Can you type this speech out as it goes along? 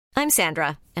I'm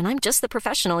Sandra, and I'm just the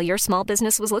professional your small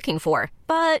business was looking for.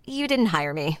 But you didn't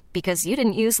hire me because you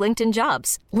didn't use LinkedIn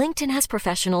Jobs. LinkedIn has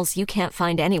professionals you can't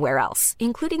find anywhere else,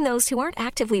 including those who aren't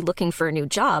actively looking for a new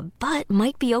job, but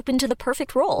might be open to the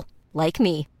perfect role, like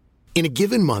me. In a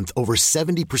given month, over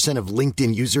 70% of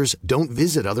LinkedIn users don't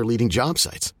visit other leading job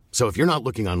sites. So if you're not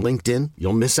looking on LinkedIn,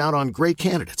 you'll miss out on great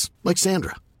candidates like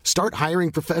Sandra. Start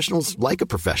hiring professionals like a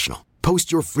professional.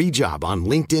 Post your free job on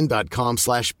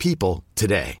linkedin.com/people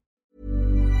today.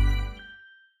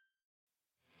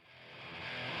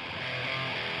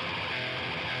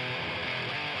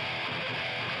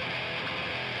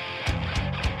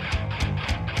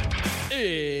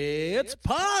 It's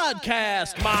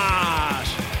Podcast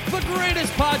Mosh, the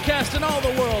greatest podcast in all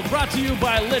the world, brought to you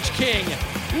by Lich King.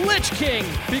 Lich King,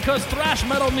 because thrash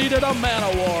metal needed a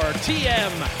Man-O-War.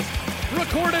 TM.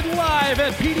 Recorded live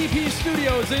at PDP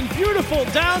Studios in beautiful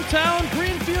downtown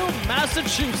Greenfield,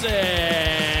 Massachusetts.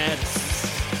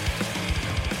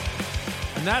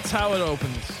 And that's how it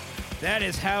opens. That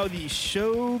is how the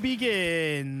show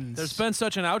begins. There's been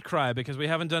such an outcry because we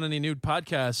haven't done any nude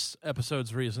podcast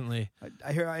episodes recently.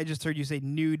 I just heard you say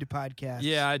nude podcast.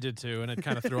 Yeah, I did too, and it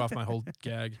kind of threw off my whole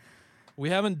gag.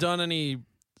 We haven't done any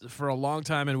for a long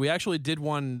time, and we actually did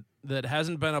one that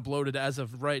hasn't been uploaded as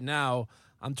of right now.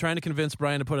 I'm trying to convince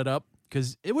Brian to put it up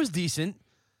because it was decent.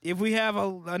 If we have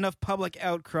enough public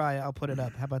outcry, I'll put it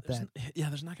up. How about that?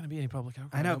 There's not going to be any public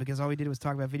outcry. I know, because all we did was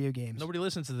talk about video games. Nobody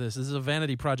listens to this. This is a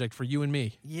vanity project for you and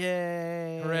me.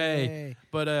 Yay. Hooray.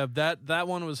 But that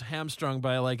one was hamstrung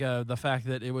by the fact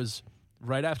that it was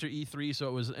right after E3, so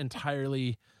it was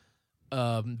entirely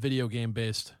video game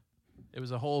based. It was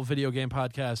a whole video game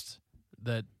podcast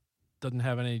that doesn't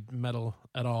have any metal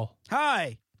at all.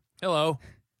 Hi. Hello.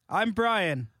 I'm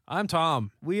Brian. I'm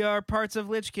Tom. We are parts of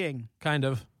Lich King. Kind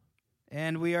of.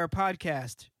 And we are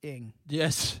podcasting.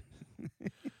 Yes.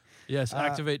 Yes,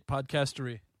 activate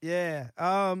podcastery. Yeah.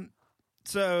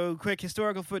 So, quick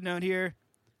historical footnote here.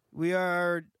 We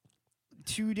are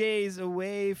 2 days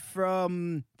away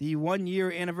from the 1 year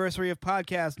anniversary of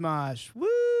Podcast Mosh. Woo!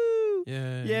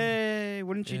 Yay. Yay!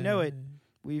 Wouldn't you know it?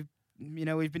 We've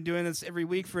been doing this every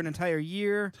week for an entire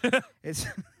year. It's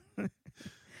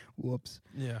whoops.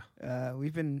 Yeah.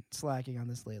 We've been slacking on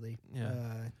this lately.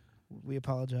 Yeah. We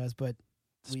apologize, but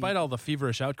despite all the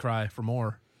feverish outcry for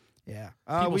more. Yeah.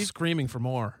 People screaming for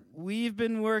more. We've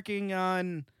been working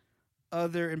on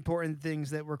other important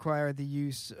things that require the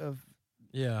use of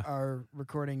our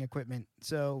recording equipment.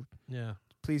 So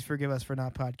please forgive us for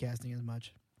not podcasting as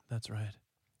much. That's right.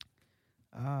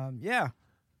 Yeah.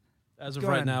 As of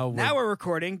right now. Now we're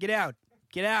recording. Get out.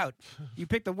 Get out. You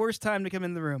picked the worst time to come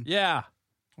in the room. Yeah.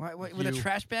 Why, with a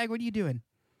trash bag? What are you doing?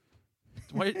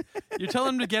 Wait, you're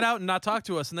telling him to get out and not talk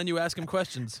to us, and then you ask him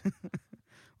questions.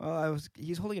 Well,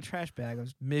 he's holding a trash bag.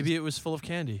 Maybe it was full of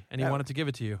candy, and he wanted to give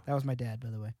it to you. That was my dad, by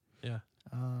the way. Yeah.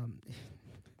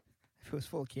 If it was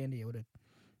full of candy, that would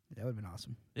have been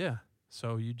awesome. Yeah.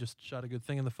 So you just shot a good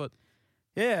thing in the foot.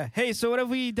 Yeah. Hey, so what have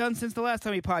we done since the last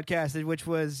time we podcasted, which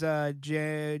was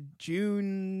June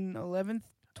 11th,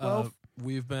 12th?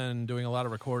 We've been doing a lot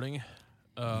of recording.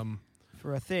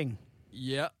 For a thing.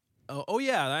 Yeah. Oh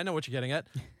yeah, I know what you're getting at.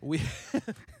 We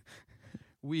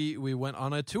we went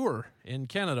on a tour in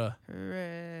Canada.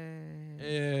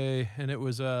 Hooray! And it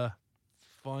was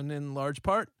fun in large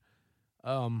part.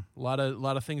 A lot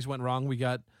of things went wrong. We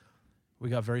got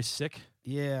very sick.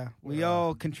 Yeah, we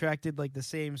all contracted like the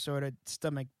same sort of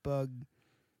stomach bug.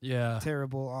 Yeah,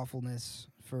 terrible awfulness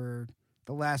for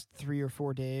the last 3 or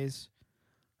 4 days.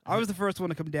 I was the first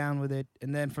one to come down with it,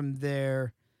 and then from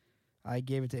there, I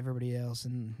gave it to everybody else.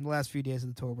 And the last few days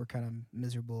of the tour were kind of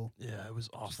miserable. Yeah, it was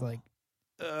awful. Just like,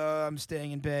 I'm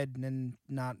staying in bed and then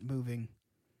not moving.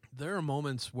 There are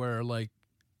moments where, like,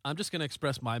 I'm just going to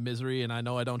express my misery, and I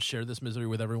know I don't share this misery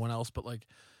with everyone else, but, like,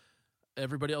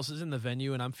 everybody else is in the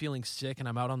venue, and I'm feeling sick, and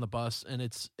I'm out on the bus, and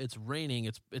it's raining,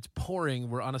 it's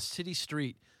pouring. We're on a city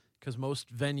street, because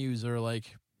most venues are,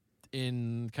 like,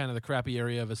 in kind of the crappy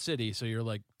area of a city, so you're,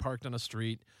 like, parked on a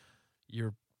street,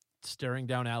 you're staring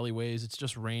down alleyways, it's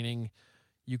just raining.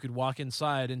 You could walk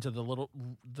inside into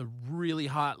the really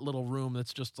hot little room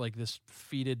that's just like this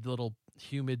fetid little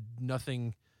humid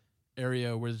nothing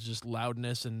area where there's just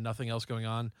loudness and nothing else going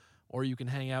on, or you can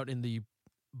hang out in the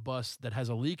bus that has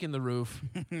a leak in the roof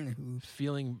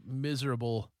feeling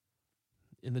miserable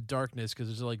in the darkness because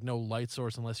there's like no light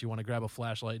source unless you want to grab a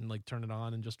flashlight and like turn it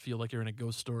on and just feel like you're in a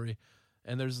ghost story.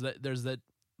 And there's that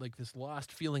like this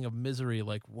lost feeling of misery,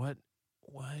 like why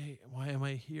am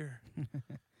I here?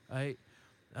 I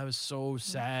was so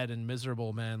sad and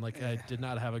miserable, man. Like I did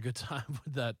not have a good time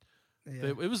with that Yeah.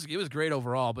 It was great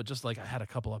overall, but just like I had a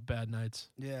couple of bad nights.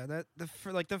 Yeah,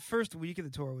 the first week of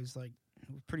the tour was like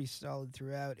pretty solid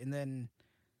throughout, and then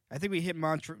I think we hit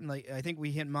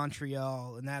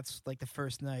Montreal, and that's like the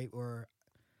first night where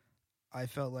I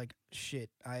felt like shit.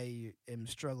 I am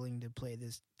struggling to play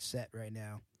this set right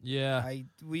now. Yeah.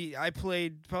 I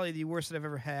played probably the worst that I've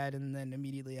ever had, and then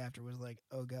immediately after was like,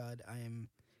 oh god,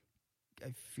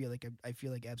 I feel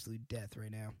like absolute death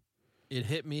right now. It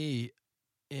hit me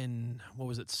in what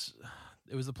was it?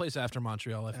 It was the place after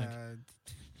Montreal, I think.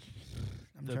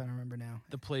 I'm trying to remember now.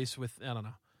 The place with I don't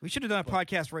know. We should have done a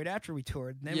podcast right after we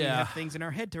toured. Then we have things in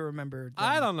our head to remember.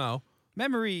 I don't know.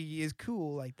 Memory is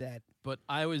cool like that. But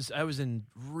I was in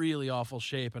really awful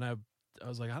shape, and I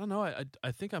was like, I don't know.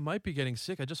 I think I might be getting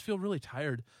sick. I just feel really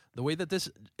tired. The way that this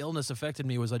illness affected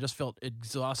me was I just felt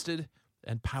exhausted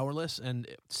and powerless, and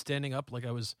standing up like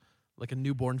I was like a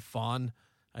newborn fawn.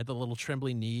 I had the little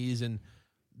trembly knees, and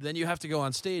then you have to go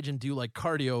on stage and do like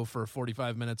cardio for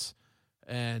 45 minutes,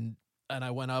 and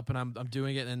I went up and I'm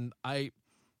doing it, and I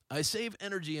save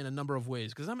energy in a number of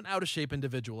ways because I'm an out of shape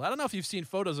individual. I don't know if you've seen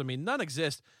photos of me; none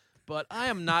exist, but I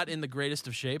am not in the greatest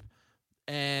of shape,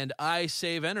 and I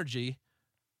save energy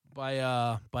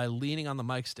by leaning on the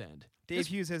mic stand. Dave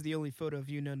Hughes has the only photo of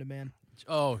you known to man.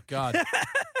 Oh God,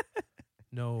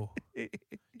 no!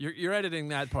 You're editing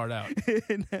that part out.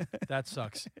 That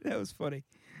sucks. That was funny.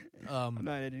 I'm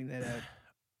not editing that out.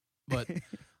 But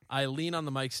I lean on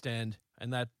the mic stand,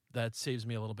 and that saves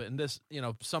me a little bit. And this,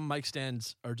 some mic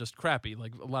stands are just crappy.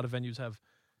 Like a lot of venues have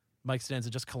mic stands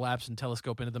that just collapse and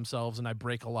telescope into themselves, and I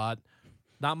break a lot.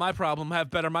 Not my problem.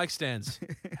 Have better mic stands.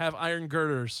 Have iron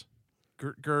girders.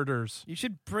 Girders. You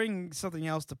should bring something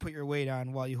else to put your weight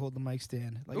on while you hold the mic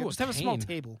stand. Like just have a small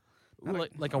table. Ooh,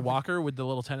 like a walker with the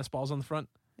little tennis balls on the front.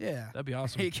 Yeah. That'd be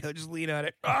awesome. There you go. Just lean on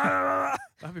it.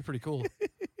 That'd be pretty cool.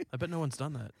 I bet no one's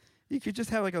done that. You could just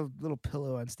have like a little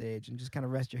pillow on stage and just kind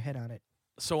of rest your head on it.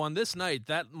 So on this night,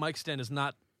 that mic stand is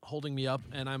not holding me up,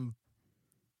 and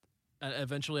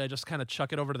eventually I just kind of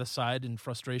chuck it over to the side in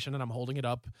frustration, and I'm holding it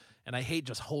up, and I hate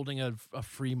just holding a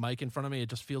free mic in front of me. It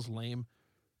just feels lame.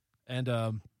 And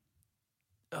I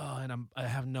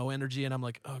have no energy, and I'm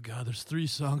like, oh God, there's 3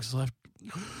 songs left.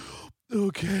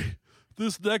 Okay,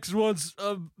 this next one's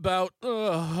about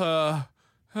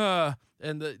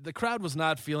and the crowd was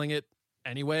not feeling it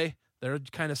anyway. They're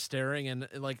kind of staring, and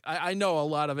like I know a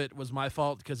lot of it was my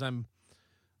fault because I'm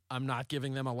not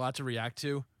giving them a lot to react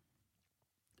to,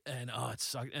 and it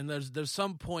sucked. And there's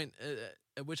some point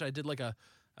at which I did I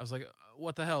was like,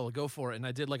 what the hell, go for it, and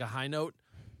I did like a high note,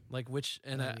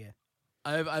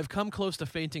 I've come close to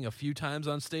fainting a few times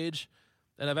on stage,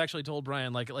 and I've actually told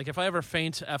Brian like if I ever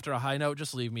faint after a high note,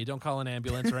 just leave me. Don't call an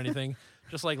ambulance or anything.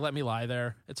 Just let me lie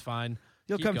there. It's fine.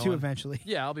 You'll Keep come going. to eventually.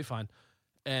 Yeah, I'll be fine.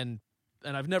 And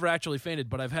I've never actually fainted,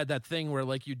 but I've had that thing where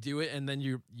you do it and then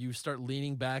you start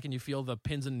leaning back and you feel the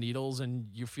pins and needles and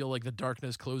you feel like the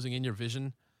darkness closing in your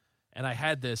vision. And I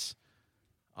had this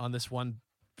on this one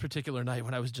particular night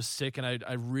when I was just sick and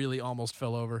I really almost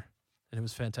fell over, and it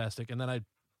was fantastic. And then I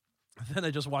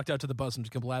just walked out to the bus and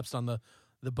collapsed on the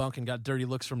bunk and got dirty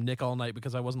looks from Nick all night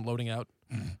because I wasn't loading out.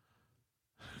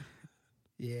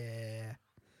 Yeah.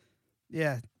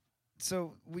 Yeah.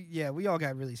 So we all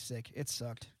got really sick. It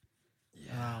sucked.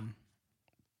 Yeah.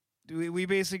 We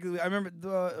basically, I remember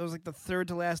it was like the third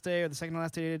to last day or the second to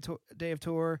last day of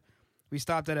tour. We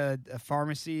stopped at a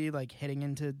pharmacy, heading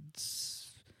into. It's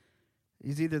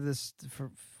either this for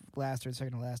last or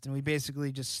second to last, and we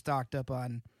basically just stocked up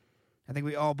on. I think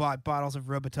we all bought bottles of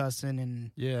Robitussin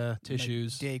and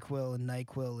tissues, Dayquil and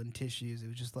NyQuil and tissues. It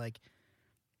was just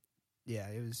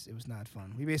it was not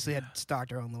fun. We basically had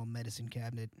stocked our own little medicine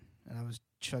cabinet, and I was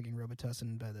chugging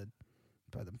Robitussin by the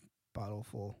bottle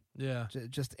full. Yeah,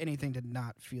 just anything to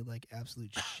not feel like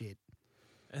absolute shit.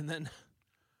 And then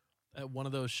at one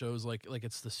of those shows, like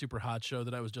it's the super hot show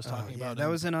that I was just talking about. That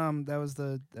was in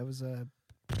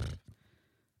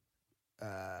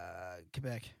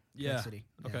Quebec. Quebec City.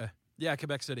 Okay. Yeah,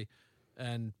 Quebec City,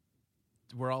 and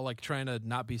we're all trying to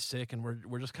not be sick, and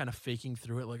we're just kind of faking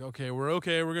through it. We're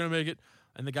gonna make it.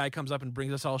 And the guy comes up and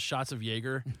brings us all shots of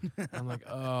Jaeger. I'm like,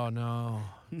 oh no.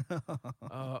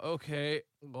 Okay.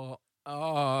 Well,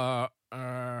 yeah.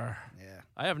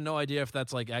 I have no idea if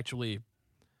that's actually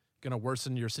gonna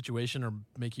worsen your situation or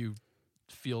make you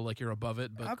feel like you're above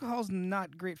it. But alcohol's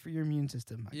not great for your immune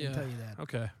system. I can tell you that.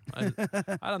 Okay.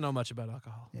 I don't know much about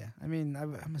alcohol. Yeah. I mean,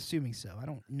 I'm assuming so. I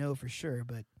don't know for sure,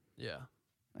 but yeah,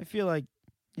 I feel like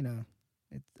I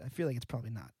feel like it's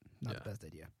probably not the best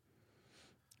idea.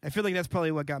 I feel like that's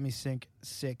probably what got me sick.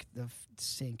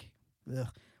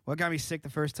 What got me sick the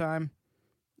first time?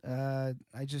 I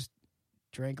just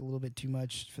drank a little bit too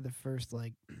much for the first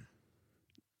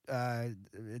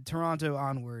Toronto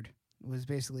onward. Was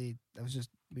basically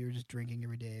we were just drinking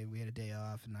every day. We had a day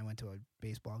off, and I went to a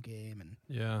baseball game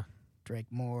and drank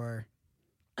more.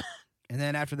 And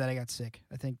then after that, I got sick.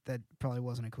 I think that probably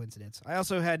wasn't a coincidence. I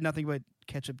also had nothing but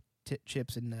ketchup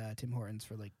chips and Tim Hortons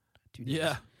for 2 days.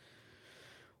 Yeah.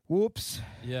 Whoops.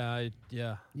 Yeah.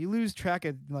 You lose track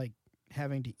of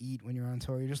having to eat when you're on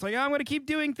tour. You're just like, oh, I'm going to keep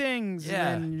doing things. Yeah.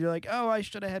 And you're like, oh, I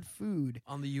should have had food.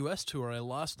 On the U.S. tour, I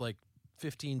lost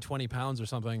 15, 20 pounds or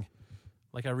something.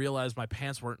 I realized my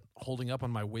pants weren't holding up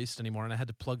on my waist anymore, and I had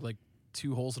to plug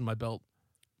 2 holes in my belt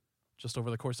just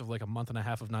over the course of a month and a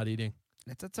half of not eating.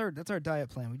 That's our diet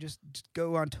plan. We just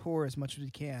go on tour as much as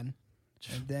we can,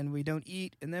 and then we don't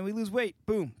eat, and then we lose weight.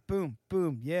 Boom, boom,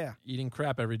 boom. Yeah. Eating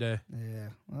crap every day. Yeah.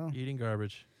 Well. Eating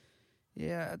garbage.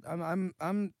 Yeah. I'm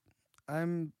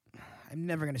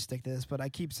never gonna stick to this, but I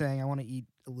keep saying I want to eat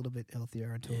a little bit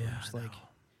healthier on tour. Yeah, Just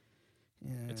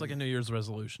yeah. It's like a New Year's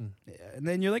resolution. Yeah. And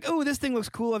then you're like, oh, this thing looks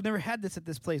cool. I've never had this at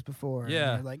this place before.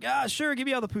 Yeah. And you're like, sure, give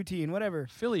me all the poutine, whatever.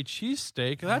 Philly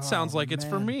cheesesteak. That sounds like it's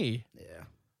for man. me. Yeah.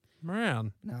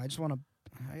 Man. No, I just want to.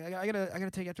 I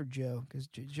gotta take after Joe because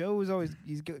Joe was always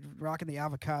rocking the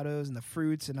avocados and the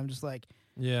fruits, and I'm just like,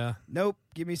 Yeah. nope,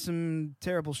 give me some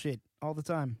terrible shit all the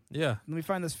time. Yeah. Let me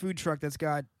find this food truck that's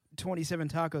got 27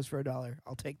 tacos for $1.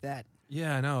 I'll take that.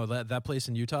 Yeah, I know. That place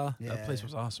in Utah, Yeah, that place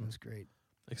was It awesome. was great.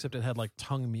 Except it had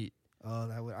tongue meat. Oh,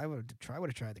 I would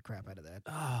have tried the crap out of that.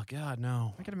 Oh, God,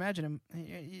 no. I can imagine him.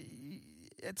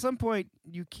 At some point,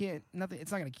 you can't. Nothing.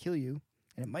 It's not gonna kill you,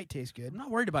 and it might taste good. I'm not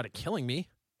worried about it killing me.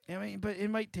 I mean, but it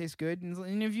might taste good,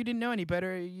 and if you didn't know any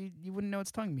better, you wouldn't know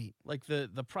it's tongue meat.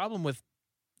 The problem with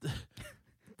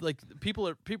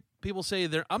people say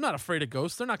I'm not afraid of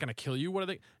ghosts. They're not going to kill you. What are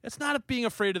they? It's not being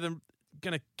afraid of them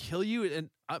going to kill you. And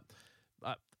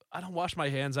I don't wash my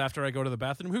hands after I go to the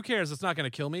bathroom. Who cares? It's not going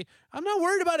to kill me. I'm not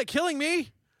worried about it killing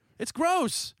me. It's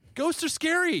gross. Ghosts are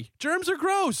scary. Germs are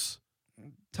gross.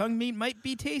 Tongue meat might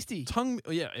be tasty.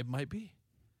 Yeah, it might be.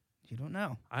 You don't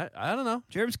know. I don't know.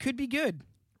 Germs could be good.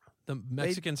 The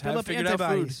Mexicans build have up figured out food.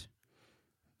 antibodies.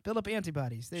 Build up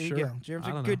antibodies. There Sure. you go. Germs I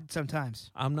are don't good know.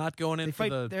 sometimes. I'm not going in They for fight.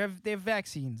 the They have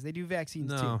vaccines. They do vaccines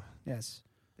No. too. Yes.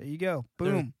 There you go. there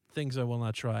are Boom. things I will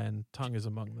not try, and tongue is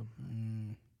among them.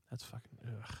 Mm. That's fucking.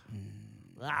 Ugh.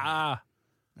 Ah.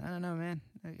 I don't know, man.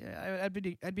 I'd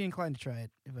be inclined to try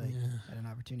it if I had an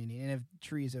opportunity, and if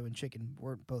chorizo and chicken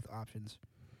weren't both options,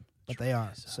 but they are,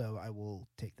 Chorizo. so I will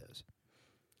take those.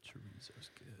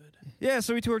 Chorizo's good. Yeah,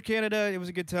 so we toured Canada. It was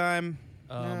a good time.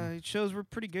 Um, Shows were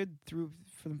pretty good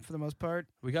for the most part.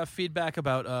 We got feedback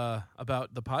about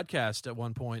the podcast at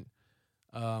one point.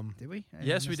 Did we?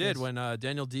 Yes, we did. When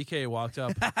Daniel DK walked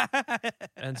up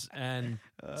and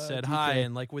said hi,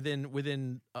 DK. and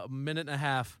within a minute and a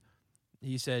half,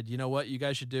 he said, "You know what? You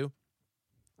guys should do.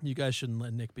 You guys shouldn't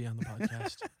let Nick be on the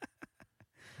podcast."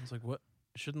 I was like, "What?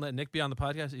 Shouldn't let Nick be on the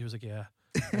podcast?" He was like, "Yeah.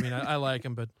 I mean, I like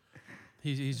him, but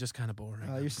he's just kind of boring."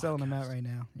 You're selling him out right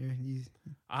now.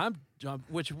 I'm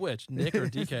which Nick or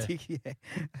DK? DK.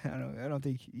 I don't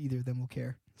think either of them will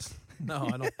care. No,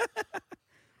 I don't.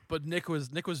 But Nick was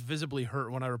visibly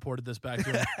hurt when I reported this back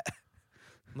to him.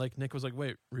 Nick was like,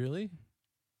 "Wait, really?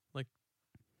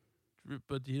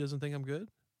 But he doesn't think I'm good?"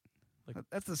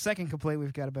 That's the second complaint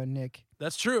we've got about Nick.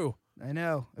 That's true. I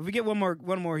know. If we get one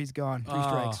more, he's gone. 3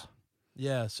 strikes.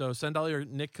 Yeah, so send all your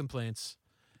Nick complaints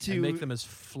To and make them as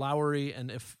flowery and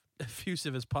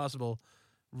effusive as possible.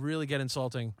 Really get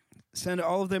insulting. send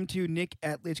all of them to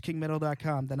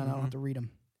nick@lichkingmetal.com. Then I don't have to read them,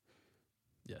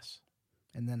 Yes.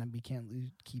 and then we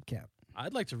can't keep count.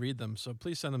 I'd like to read them, so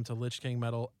please send them to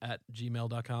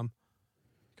lichkingmetal@gmail.com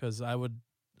because I would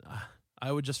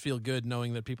just feel good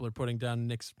knowing that people are putting down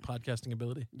Nick's podcasting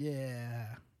ability.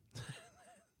 Yeah.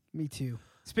 Me too.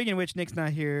 Speaking of which, Nick's not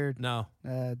here. No.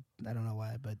 I don't know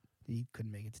why, but he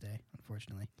couldn't make it today,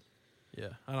 unfortunately.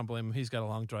 Yeah, I don't blame him. He's got a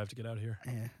long drive to get out of here.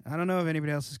 Yeah. I don't know if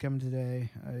anybody else is coming today.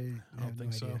 I don't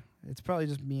think so. idea. It's probably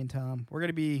just me and Tom. We're going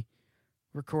to be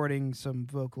recording some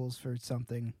vocals for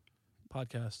something.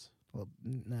 Podcast. Well,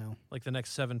 no, Like the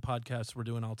next 7 podcasts we're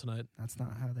doing all tonight. that's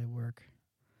not how they work.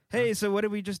 Hey, so what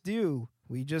did we just do?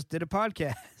 We just did a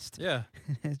podcast. Yeah.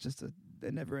 It's just a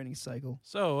never-ending cycle.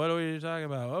 So what are we talking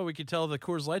about? Oh, we could tell the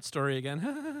Coors Light story again.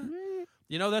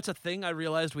 You know, that's a thing I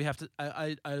realized we have to.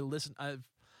 I listen.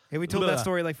 Hey, we told that Blah.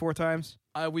 story like 4 times.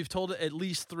 We've told it at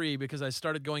least 3 because I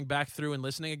started going back through and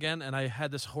listening again, and I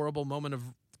had this horrible moment of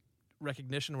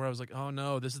recognition where I was like, "Oh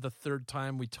no, this is the 3rd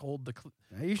time we told the."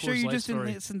 Are you sure Coors you Light just didn't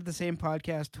story. listen to the same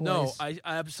podcast twice? No, I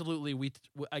absolutely.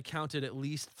 I counted at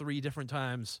least 3 different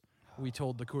times we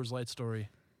told the Coors Light story.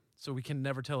 so we can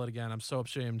never tell it again. I'm so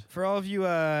ashamed. For all of you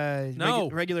No.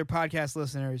 regular podcast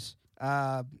listeners,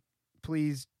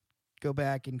 please go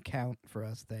back and count for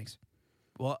us. Thanks.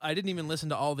 Well, I didn't even listen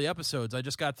to all the episodes. I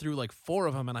just got through like 4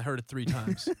 of them, and I heard it 3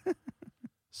 times.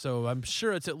 So I'm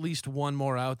sure it's at least one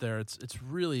more out there. It's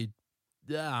really,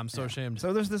 I'm so ashamed.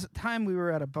 So there's this time we were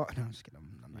at a bar. No, I'm just kidding.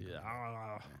 I'm not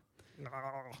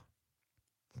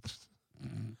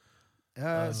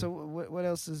Yeah. So what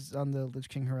else is on the Lich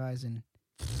King horizon?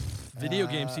 Video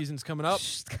game season's coming up.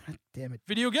 God damn it.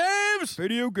 Video games!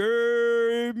 Video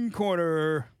game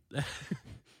corner.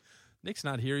 Nick's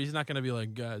not here. He's not going to be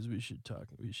like, guys, we should talk.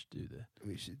 We should do that.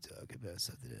 We should talk about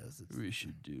something else. We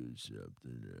should do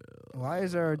something else. Why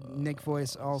is our Nick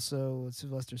voice also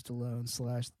Sylvester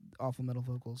Stallone / Awful Metal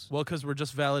Vocals? Well, because we're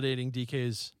just validating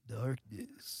DK's.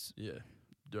 Darkness. Yeah.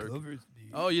 Dark. Covers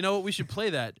me. Oh, you know what? We should play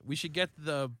that. We should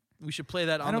play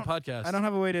that on the podcast. I don't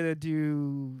have a way to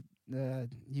do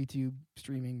YouTube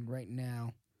streaming right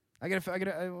now. I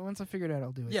gotta. Once I figure it out,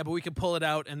 I'll do it. Yeah, but we could pull it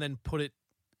out and then put it.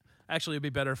 Actually, it'd be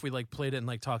better if we like played it and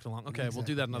like talked along. Okay, we'll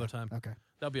do that another time. Okay.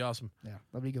 That'd be awesome. Yeah,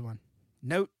 that'd be a good one.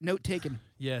 Note taken.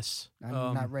 Yes.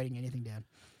 I'm not writing anything down.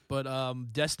 But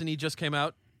Destiny just came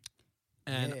out,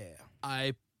 and yeah.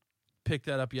 I picked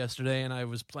that up yesterday, and I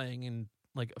was playing, and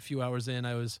like a few hours in,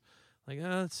 I was like,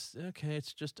 oh, it's okay.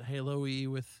 It's just Halo-y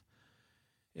with.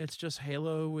 It's just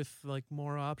Halo with like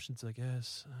more options, I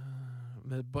guess.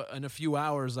 But in a few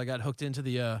hours, I got hooked into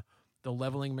the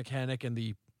leveling mechanic and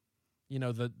the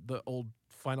old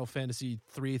Final Fantasy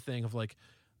 3 thing of like,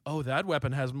 oh, that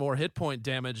weapon has more hit point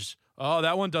damage. Oh,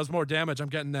 that one does more damage. I'm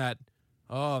getting that.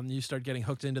 Oh, and you start getting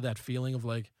hooked into that feeling of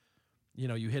like,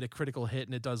 you hit a critical hit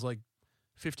and it does like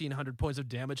 1,500 points of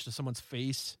damage to someone's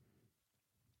face.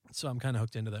 So I'm kind of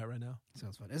hooked into that right now.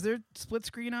 Sounds fun. Is there split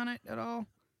screen on it at all?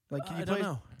 Like, can you I don't play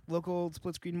know. local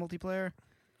split screen multiplayer?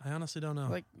 I honestly don't know.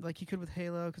 Like you could with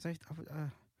Halo? Because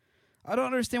I don't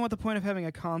understand what the point of having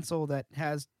a console that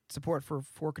has support for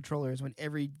 4 controllers when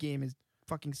every game is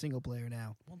fucking single player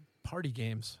now. Well, party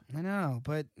games. I know,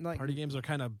 but like Party games are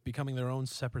kind of becoming their own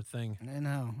separate thing. I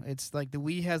know. It's like the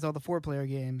Wii has all the 4-player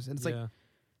games, and it's Yeah.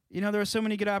 like, there are so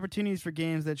many good opportunities for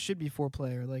games that should be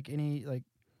 4-player. Like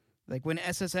like when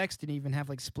SSX didn't even have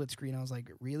like split screen, I was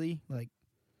like, really? Like,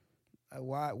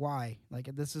 why?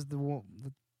 Like, this is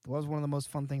was one of the most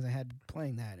fun things I had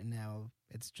playing that, and now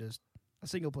it's just a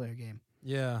single player game.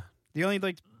 Yeah. The only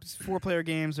like 4-player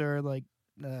games are like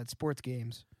sports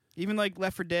games. Even like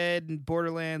Left 4 Dead and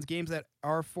Borderlands, games that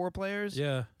are 4 players,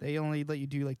 Yeah. they only let you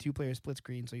do like 2-player split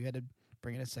screen, so you had to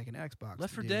bring in a second Xbox.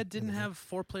 Left to 4 do Dead didn't whatever. have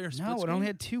 4-player split No, screen? it only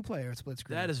had 2-player split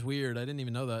screen. That is weird. I didn't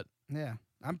even know that. Yeah.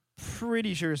 I'm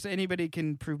pretty sure. So anybody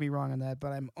can prove me wrong on that,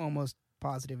 but I'm almost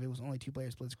positive it was only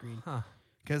 2-player split screen. Huh.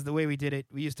 Because the way we did it,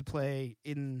 we used to play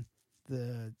in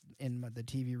the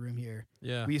TV room here.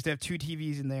 Yeah. We used to have 2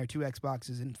 TVs in there, 2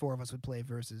 Xboxes, and 4 of us would play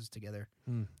versus together,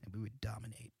 and we would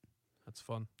dominate. That's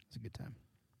fun. It's a good time.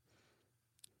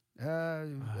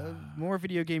 More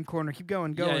video game corner. Keep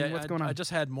going. Yeah, What's going on? I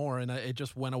just had more, and it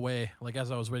just went away. Like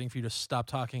as I was waiting for you to stop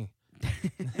talking.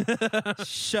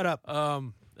 Shut up.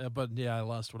 But yeah, I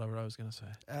lost whatever I was gonna say.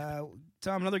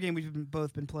 Tom, another game we've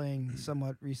both been playing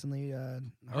somewhat recently.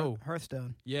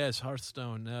 Hearthstone. Yes,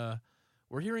 Hearthstone.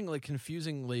 We're hearing like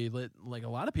confusingly like a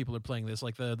lot of people are playing this.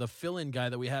 Like the fill-in guy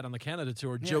that we had on the Canada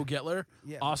tour, Joe Getler.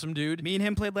 Yeah. Awesome dude. Me and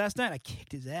him played last night. I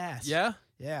kicked his ass. Yeah.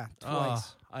 Yeah,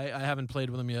 twice. I haven't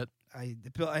played with him yet. I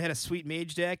had a sweet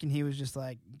mage deck, and he was just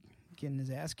like getting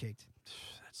his ass kicked.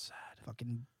 That's sad.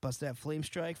 Fucking busted out flame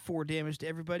strike, 4 damage to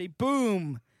everybody.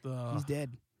 Boom. He's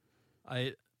dead.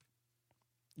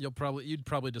 You'd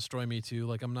probably destroy me too.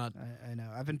 Like I'm not. I know.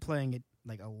 I've been playing it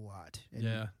like a lot. And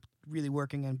Yeah. really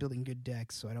working on building good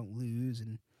decks so I don't lose,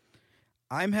 and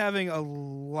I'm having a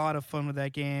lot of fun with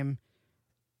that game,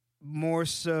 more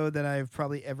so than I've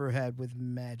probably ever had with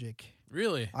Magic.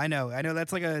 Really? I know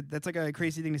that's like a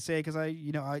crazy thing to say because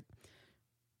I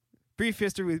brief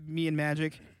history with me and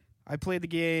Magic. I played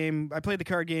the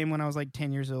card game when I was like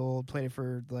 10 years old, played it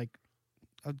for like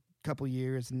a couple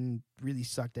years and really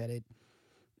sucked at it,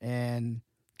 and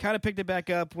kind of picked it back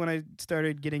up when I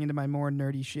started getting into my more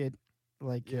nerdy shit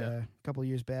like a couple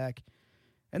years back.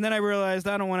 And then I realized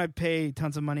I don't want to pay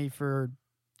tons of money for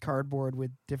cardboard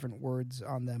with different words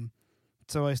on them.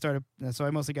 So I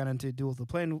mostly got into Duels of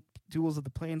the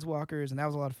Planeswalkers, and that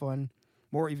was a lot of fun.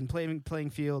 More even playing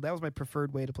field. That was my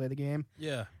preferred way to play the game.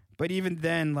 Yeah. But even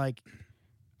then, like,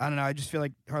 I don't know, I just feel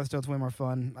like Hearthstone's way more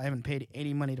fun. I haven't paid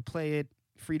any money to play it.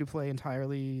 Free to play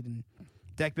entirely. And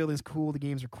deck building's cool. The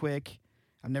games are quick.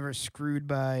 I'm never screwed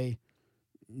by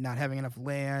not having enough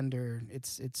land, or it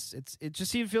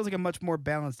just feels like a much more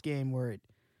balanced game where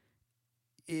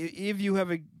if you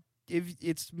have if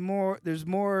it's more, there's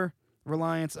more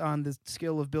reliance on the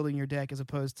skill of building your deck as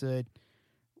opposed to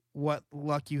what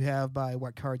luck you have by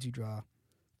what cards you draw.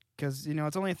 Because,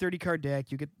 it's only a 30-card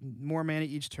deck. You get more mana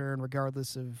each turn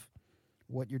regardless of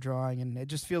what you're drawing, and it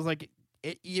just feels like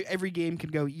every game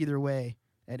can go either way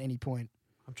at any point.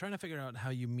 I'm trying to figure out how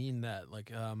you mean that,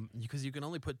 like, because you can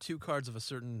only put 2 cards of a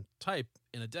certain type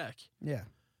in a deck. Yeah.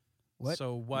 What?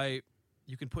 So why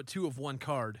you can put 2 of one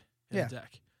card in a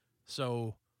deck?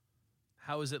 So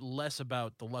how is it less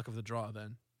about the luck of the draw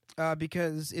then?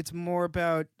 Because it's more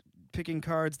about picking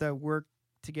cards that work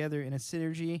together in a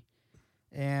synergy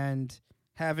and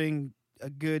having a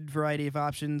good variety of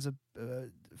options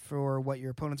for what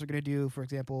your opponents are going to do. For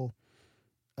example,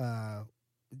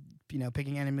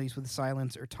 picking enemies with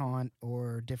silence or taunt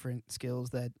or different skills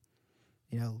that,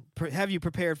 have you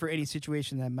prepared for any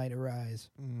situation that might arise.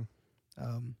 Mm.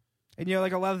 And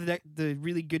like a lot of the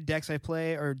really good decks I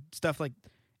play are stuff like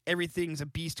everything's a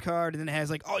beast card, and then it has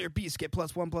like all your beasts get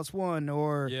 +1/+1,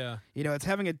 or it's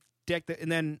having a deck that,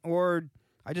 and then or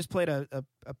I just played a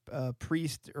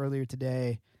priest earlier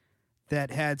today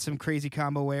that had some crazy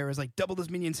combo where it was like double this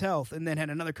minion's health, and then had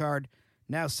another card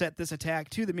now set this attack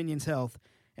to the minion's health,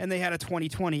 and they had a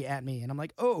 20/20 at me, and I'm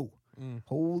like, oh,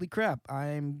 holy crap,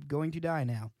 I'm going to die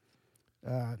now.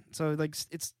 So like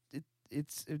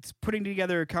it's putting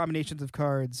together combinations of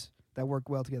cards that work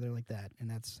well together like that, and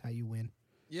that's how you win.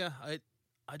 Yeah,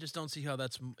 I just don't see how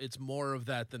it's more of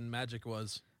that than Magic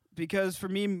was. Because for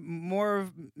me, more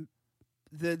of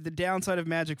the downside of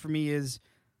Magic for me is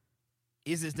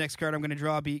this next card I'm going to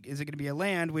draw is it going to be a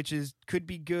land, which could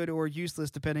be good or useless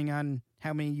depending on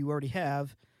how many you already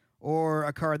have, or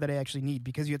a card that I actually need,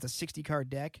 because you have a 60-card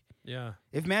deck. Yeah.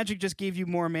 If Magic just gave you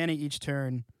more mana each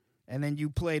turn, and then you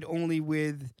played only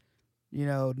with,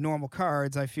 normal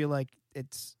cards, I feel like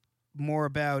it's more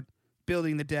about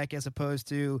building the deck as opposed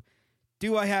to,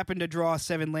 do I happen to draw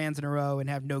 7 lands in a row and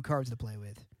have no cards to play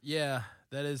with? Yeah,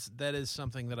 that is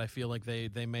something that I feel like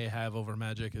they may have over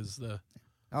Magic is the.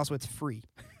 Also, it's free.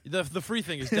 The free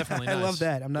thing is definitely nice. I love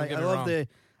that. I'm not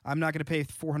going to pay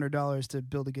 $400 to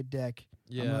build a good deck.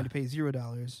 Yeah. I'm going to pay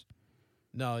 $0.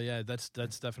 No, yeah, that's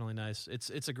definitely nice.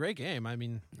 It's a great game. I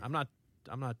mean, I'm not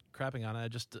crapping on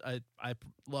it. I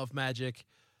love Magic.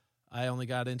 I only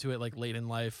got into it like late in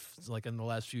life, like in the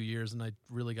last few years, and I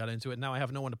really got into it. Now I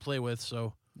have no one to play with,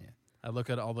 so I look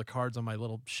at all the cards on my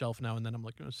little shelf now, and then I'm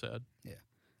like, sad. Yeah.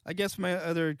 I guess my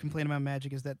other complaint about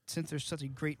Magic is that since there's such a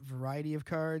great variety of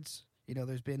cards,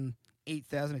 there's been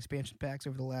 8,000 expansion packs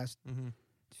over the last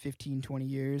 15, 20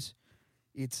 years.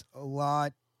 It's a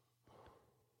lot.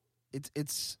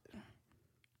 It's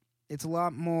a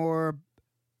lot more.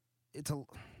 I don't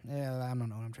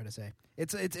know what I'm trying to say.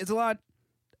 It's a lot.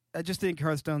 I just think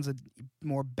Hearthstone's a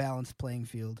more balanced playing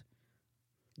field.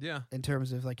 Yeah. In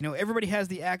terms of everybody has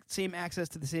the same access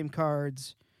to the same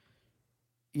cards.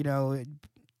 If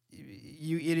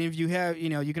you have,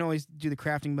 you can always do the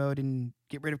crafting mode and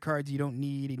get rid of cards you don't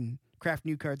need and craft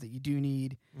new cards that you do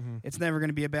need. Mm-hmm. It's never going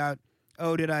to be about,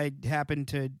 did I happen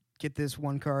to get this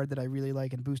one card that I really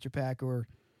like in a booster pack, or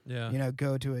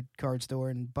go to a card store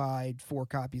and buy 4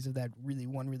 copies of that really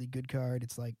good card.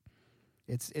 It's like,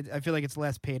 I feel like it's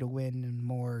less pay to win and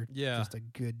more just a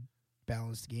good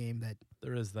balanced game that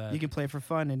there is that you can play for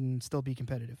fun and still be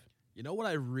competitive. You know what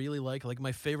I really like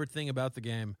my favorite thing about the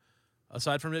game,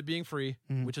 aside from it being free,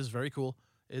 which is very cool,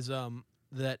 is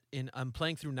that I'm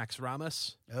playing through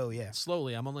Naxxramas. Oh yeah,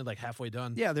 slowly. I'm only like halfway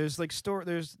done. Yeah, there's like story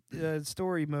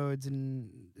modes and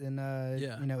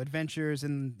adventures,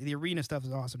 and the arena stuff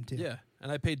is awesome too. Yeah, and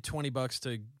I paid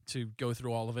 $20 to go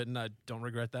through all of it, and I don't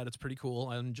regret that. It's pretty cool.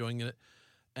 I'm enjoying it.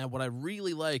 And what I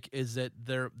really like is that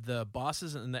the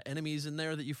bosses and the enemies in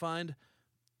there that you find,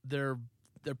 they're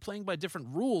playing by different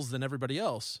rules than everybody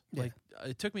else. Yeah. Like,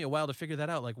 it took me a while to figure that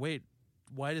out. Like, wait,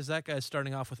 why does that guy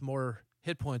starting off with more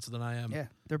hit points than I am? Yeah,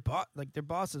 they're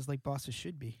bosses like bosses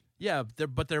should be. Yeah, they're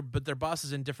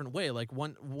bosses in different ways. Like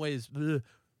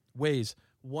ways.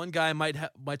 One guy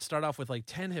might start off with like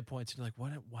 10 hit points, and you're like,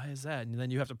 what? Why is that? And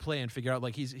then you have to play and figure out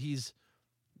like he's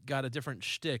got a different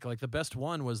shtick. Like the best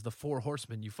one was the 4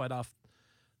 horsemen. You fight off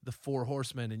the 4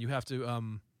 horsemen, and you have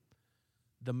to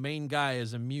the main guy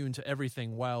is immune to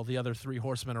everything while the other 3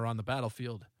 horsemen are on the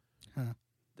battlefield. Huh.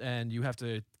 And you have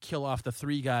to kill off the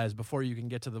 3 guys before you can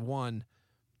get to the 1.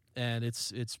 And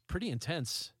it's pretty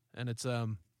intense, and it's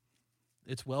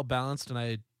well balanced, and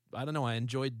I don't know, I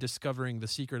enjoyed discovering the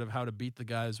secret of how to beat the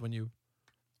guys when you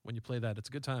play that. It's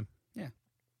a good time. Yeah.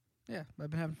 Yeah, I've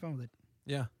been having fun with it.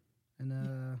 Yeah.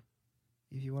 And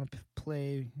if you want to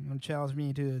you want to challenge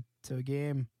me to a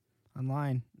game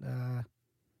online,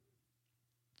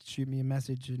 shoot me a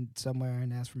message somewhere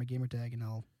and ask for my gamer tag, and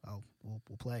we'll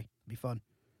play. It'll be fun.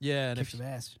 Yeah, and Kick some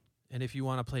ass. if you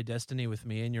want to play Destiny with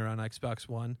me and you're on Xbox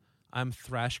One, I'm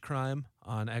Thrash Crime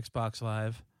on Xbox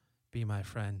Live. Be my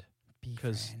friend.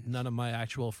 Because none of my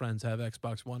actual friends have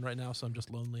Xbox One right now, so I'm just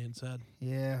lonely and sad.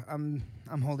 Yeah, I'm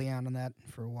holding out on that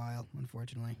for a while,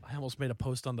 unfortunately. I almost made a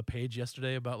post on the page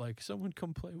yesterday about like someone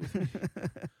come play with me.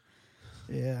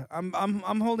 Yeah,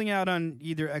 I'm holding out on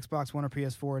either Xbox One or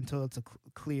PS4 until it's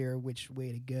clear which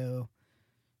way to go.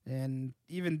 And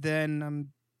even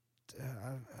then,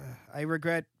 I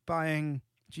regret buying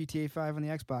GTA 5 on the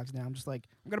Xbox now. I'm just like,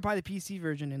 I'm gonna buy the PC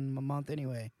version in a month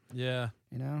anyway. Yeah,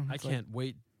 you know, I can't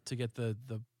wait to get the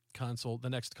console, the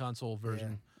next console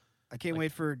version. Yeah. I can't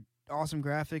wait for awesome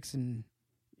graphics and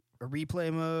a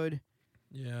replay mode.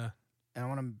 Yeah, and I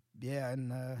want to. Yeah,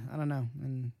 and I don't know.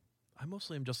 And I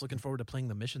mostly am just looking forward to playing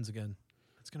the missions again.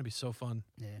 It's gonna be so fun.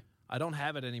 Yeah, I don't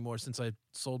have it anymore since I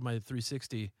sold my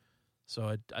 360,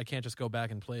 so I can't just go back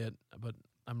and play it. But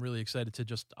I'm really excited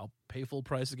to I'll pay full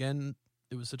price again.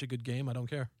 It was such a good game. I don't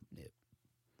care.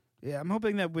 Yeah, I'm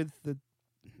hoping that with the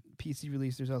PC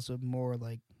release, there's also more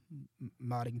like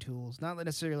modding tools. Not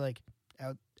necessarily like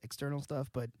out external stuff,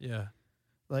 but yeah,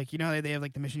 like, you know, they have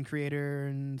like the mission creator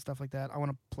and stuff like that. I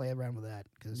want to play around with that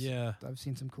because I've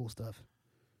seen some cool stuff.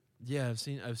 Yeah, I've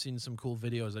seen some cool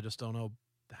videos. I just don't know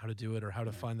how to do it or how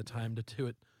to find the time to do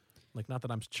it. Like, not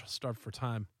that I'm starved for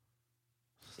time.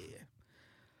 Yeah.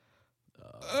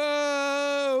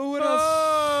 What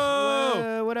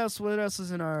else? What else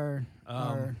is in our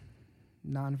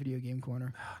non-video game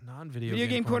corner? Non-video Video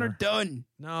game corner done.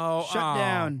 No. Shut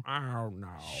down. Oh, no.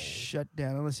 Shut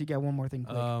down. Unless you got one more thing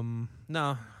quick.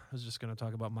 No. I was just going to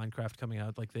talk about Minecraft coming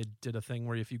out. Like, they did a thing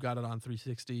where if you got it on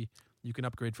 360, you can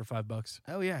upgrade for $5.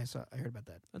 Oh yeah, I heard about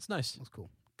that. That's nice. That's cool.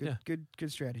 Good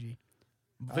strategy.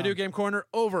 Video game corner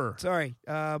over. Sorry,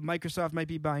 Microsoft might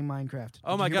be buying Minecraft.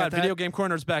 Oh my God, Video Game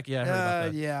Corner's back. Yeah, I heard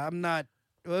about that. Yeah, I'm not.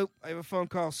 Oh, I have a phone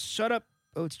call. Shut up.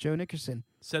 Oh, it's Joe Nickerson.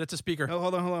 Set it to speaker. Oh,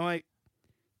 hold on, wait.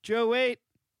 Joe, wait.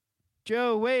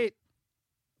 What?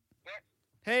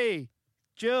 Hey,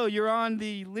 Joe, you're on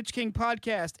the Lich King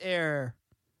podcast air.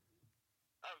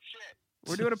 Oh, shit.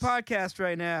 We're doing a podcast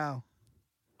right now.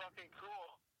 Fucking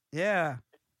cool. Yeah.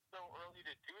 It's so early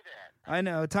to do that. I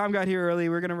know. Tom got here early.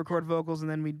 We're going to record vocals, and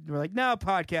then we were like, no,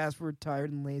 podcast. We're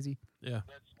tired and lazy. Yeah.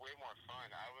 That's way more fun.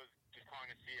 I was just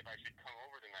calling to see if I should come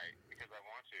over tonight because I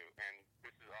want to, and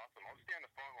this is awesome. I'll stay on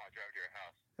the phone while I drive to your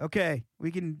house. Okay.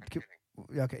 We can... I'm kidding.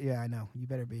 Okay, yeah, I know. You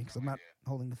better be, because I'm not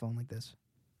holding the phone like this.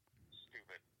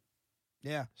 Stupid.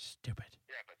 Yeah. Stupid.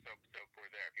 Yeah, but so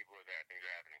we're there. People are there. Things are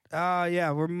happening.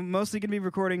 Yeah, we're mostly going to be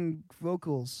recording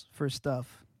vocals for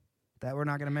stuff that we're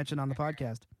not going to mention on the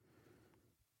podcast.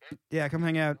 Yeah, come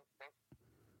hang out.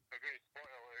 Okay,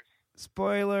 spoilers.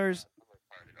 Spoilers.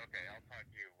 Okay, I'll talk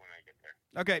to you when I get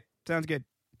there. Okay, sounds good.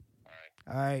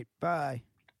 All All right, bye.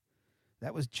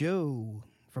 That was Joe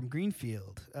from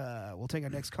Greenfield. We'll take our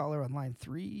next caller on line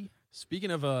 3.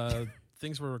 Speaking of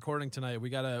things we're recording tonight, we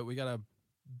gotta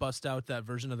bust out that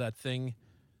version of that thing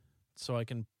so I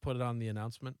can put it on the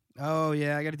announcement. Oh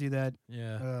yeah, I got to do that.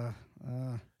 Yeah.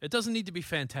 It doesn't need to be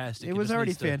fantastic. It was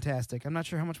already fantastic. I'm not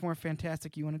sure how much more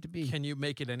fantastic you want it to be. Can you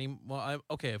make it any? Well,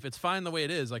 okay. If it's fine the way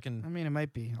it is, I can. I mean, it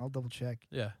might be. I'll double check.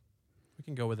 Yeah, we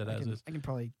can go with it as is. I can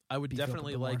probably. I would beef it up a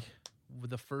definitely bit more. like with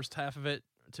the first half of it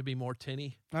to be more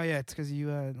tinny. Oh yeah, it's because you.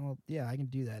 Well, yeah, I can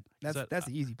do that. That's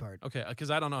the easy part. Okay, because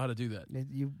I don't know how to do that.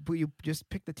 You just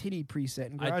pick the tinny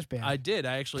preset in GarageBand. I did.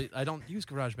 I don't use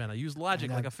GarageBand. I use Logic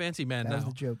like a fancy man that now. was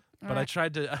the joke. But I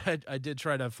tried to. I did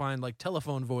try to find like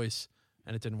telephone voice,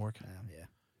 and it didn't work.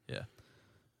 Yeah.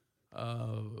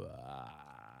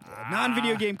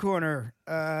 Non-video game corner.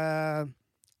 We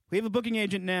have a booking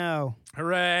agent now.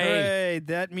 Hooray!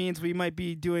 That means we might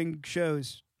be doing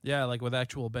shows Yeah, like with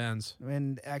actual bands.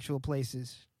 in actual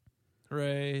places.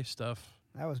 Hooray! Stuff.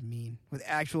 That was mean. With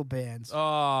actual bands.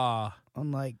 Ah,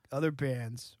 Unlike other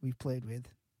bands we've played with.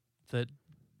 that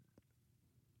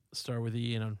start with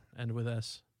E and end with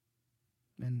S.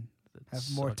 And That have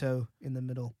suck. Morto in the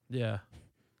middle. Yeah.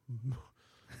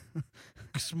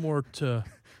 Smorta.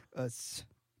 Us.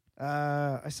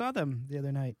 I saw them the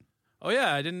other night. Oh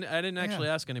yeah, I didn't actually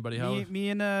ask anybody how. Me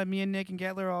and Nick and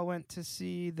Gatler all went to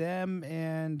see them,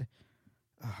 and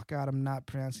oh god, I'm not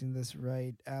pronouncing this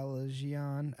right.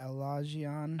 Alagion.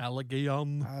 Allegion.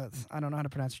 I don't know how to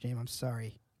pronounce your name. I'm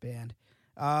sorry, band.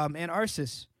 And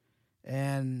Arsis,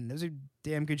 and it was a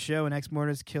damn good show. And Ex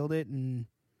Mortis killed it, and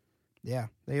yeah,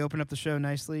 they opened up the show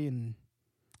nicely. And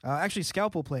actually,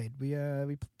 Scalpel played. We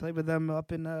played with them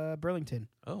up in Burlington.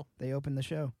 Oh, They opened the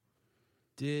show.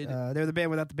 did They're the band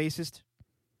without the bassist.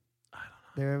 I don't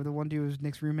They're the one dude was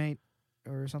Nick's roommate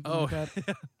or something Oh, like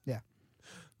that. Yeah.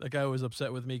 That guy was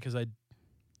upset with me because I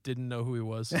didn't know who he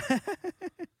was.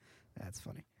 That's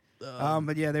funny.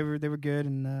 But yeah, they were good,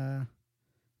 and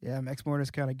Ex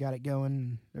Mortis kind of got it going.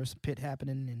 And there was some pit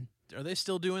happening, and Are they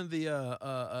still doing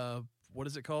the what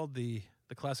is it called? The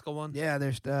classical one? yeah,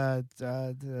 there's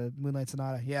the Moonlight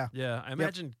Sonata. Yeah, Yeah, I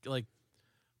imagine like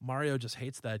Mario just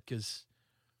hates that because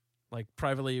like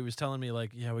privately he was telling me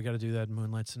like, yeah, we got to do that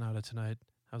Moonlight Sonata tonight.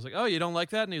 I was like, oh, you don't like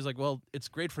that? And he was like, well, it's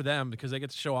great for them because they get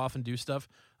to show off and do stuff.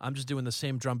 I'm just doing the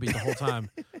same drum beat the whole time.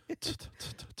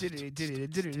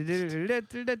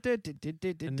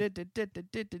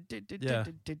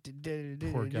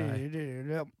 Poor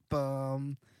guy.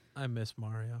 I miss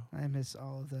Mario. I miss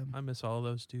all of them. I miss all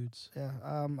those dudes. Yeah,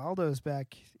 Aldo's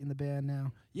back in the band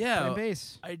now. Yeah, Playing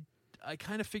bass. I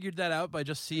kind of figured that out by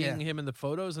just seeing him in the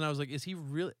photos, and I was like, is he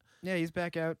really? Yeah, he's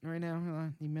back out right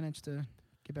now. He managed to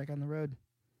get back on the road.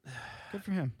 Good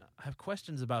for him. I have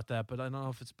questions about that, but I don't know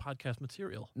if it's podcast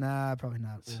material. Nah, probably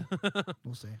not.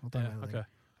 We'll see. We'll talk about it later.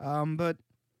 Okay. But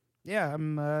yeah,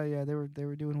 they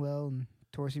were doing well, and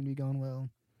tour seemed to be going well.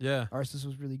 Yeah. Arsis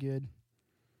was really good.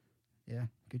 Yeah,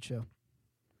 good show.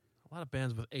 A lot of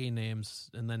bands with A names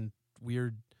and then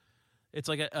weird. It's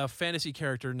like a fantasy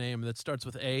character name that starts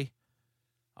with A.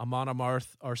 Amon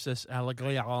Amarth, Arsis,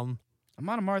 Alagleon.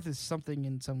 Amon Amarth is something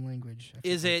in some language.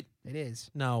 Is it? It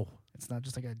is. No. It's not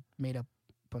just like a made-up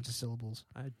bunch of syllables.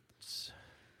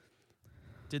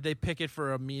 Did they pick it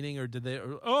for a meaning, or did they?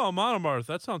 Oh, Amon Amarth.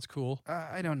 That sounds cool.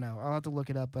 I don't know. I'll have to look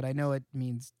it up, but I know it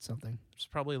means something. It's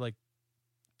probably like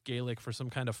Gaelic for some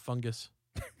kind of fungus.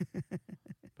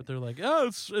 But they're like,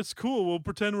 oh, it's cool. We'll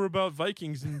pretend we're about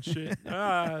Vikings and shit.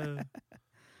 Not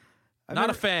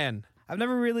a fan. I've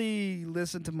never really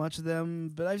listened to much of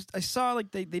them, but I saw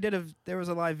like they did there was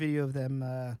a live video of them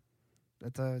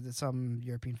at some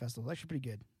European festival. It's actually pretty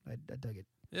good. I dug it.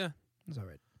 Yeah, it was all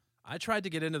right. I tried to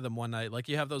get into them one night. Like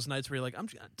you have those nights where you're like, I'm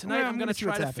going to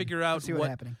try to figure out what's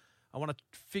happening. I want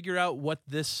to figure out what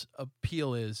this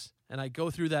appeal is. And I go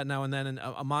through that now and then, and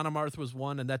Amon Amarth was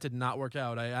one, and that did not work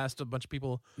out. I asked a bunch of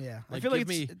people. Yeah, like, I feel like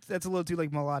that's a little too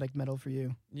like melodic metal for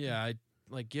you. Yeah, I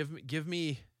like give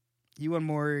me. You want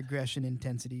more aggression,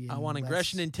 intensity. I want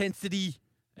aggression, intensity,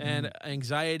 and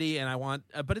anxiety, and I want,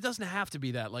 but it doesn't have to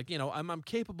be that. Like I'm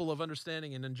capable of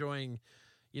understanding and enjoying,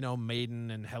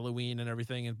 Maiden and Halloween and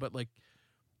everything, but like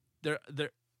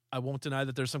I won't deny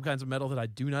that there's some kinds of metal that I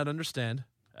do not understand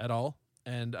at all,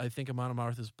 and I think Amon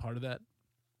Amarth is part of that.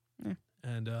 Yeah.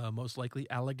 And most likely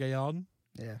Alagaon.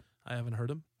 Yeah, I haven't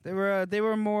heard him. They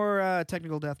were more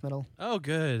technical death metal. Oh,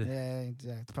 good. Yeah,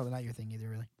 exactly. It's probably not your thing either,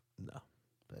 really. No,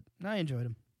 but I enjoyed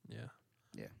them. Yeah,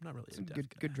 yeah. I'm not really Some a death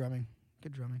guy. good drumming.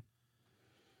 Good drumming.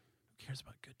 Who cares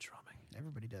about good drumming?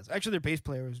 Everybody does. Actually, their bass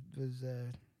player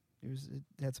it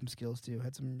had some skills too.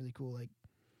 Had some really cool like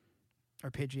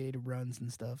arpeggiated runs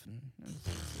and stuff, and it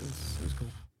was cool.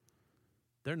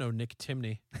 They're no Nick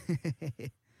Timney.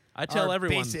 I tell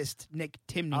everyone. Bassist Nick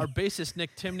Timney. Our bassist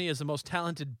Nick Timney is the most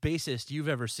talented bassist you've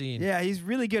ever seen. Yeah, he's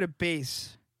really good at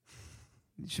bass.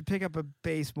 You should pick up a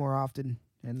bass more often.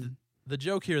 And the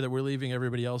joke here that we're leaving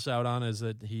everybody else out on is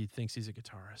that he thinks he's a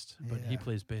guitarist, but he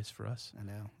plays bass for us. I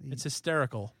know. It's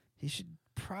hysterical. He should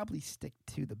probably stick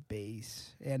to the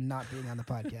bass and not being on the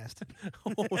podcast.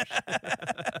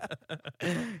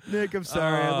 Nick, I'm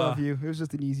sorry. I love you. It was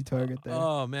just an easy target there.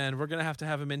 Oh, man. We're going to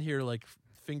have him in here like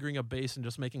fingering a bass and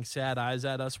just making sad eyes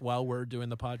at us while we're doing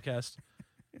the podcast.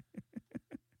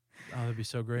 Oh, that'd be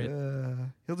so great.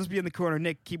 He'll just be in the corner.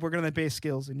 Nick, keep working on that bass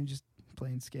skills, and you're just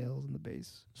playing scales on the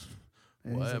bass.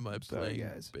 And why like, am I playing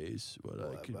bass when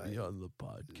I could be on the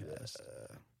podcast?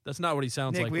 That's not what he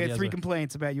sounds Nick, like. we had 3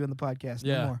 complaints about you on the podcast.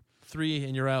 Yeah, no more. 3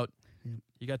 and you're out. Yep.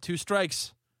 You got 2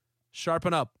 strikes.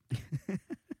 Sharpen up.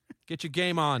 Get your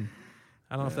game on.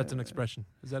 I don't know if that's an expression.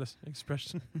 Is that an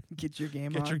expression? Get your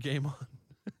game on? Get your game on.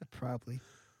 Probably.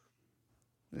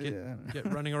 Get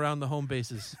running around the home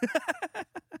bases.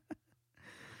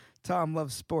 Tom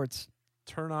loves sports.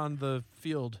 Turn on the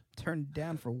field. Turn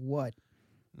down for what?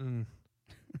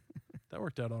 That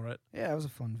worked out all right. Yeah, it was a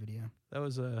fun video. That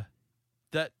was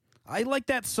I like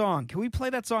that song. Can we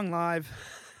play that song live,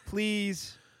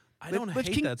 please? I don't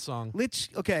hate that song.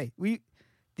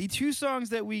 The 2 songs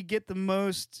that we get the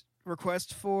most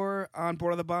requests for on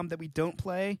Born on the Bomb that we don't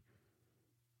play,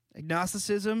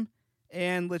 Agnosticism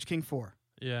and Lich King 4.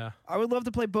 Yeah. I would love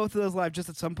to play both of those live just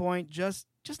at some point, just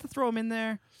to throw them in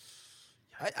there.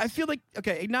 I feel like,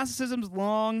 Agnosticism's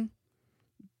long,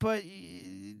 but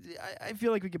I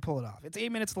feel like we could pull it off. It's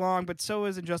 8 minutes long, but so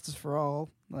is Injustice for All.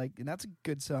 And that's a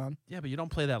good song. Yeah, but you don't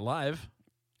play that live.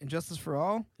 Injustice for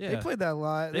All. They Yeah. played that a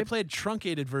lot. They played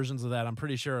truncated versions of that. I'm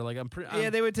pretty sure. Like Yeah,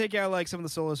 they would take out like some of the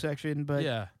solo section, but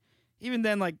yeah. even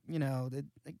then, like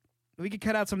we could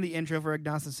cut out some of the intro for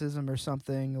agnosticism or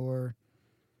something, or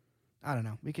I don't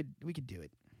know. We could do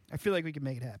it. I feel like we could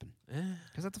make it happen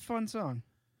because that's a fun song.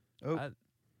 Oh,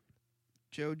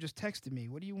 Joe just texted me.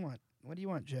 What do you want? What do you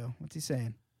want, Joe? What's he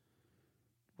saying?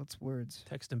 What's words?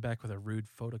 Text him back with a rude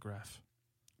photograph.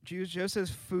 Joe says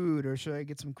food, or should I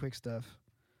get some quick stuff?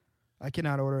 I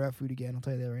cannot order out food again. I'll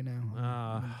tell you that right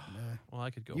now. Well, I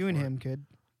could go. You for and it. him could.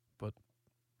 But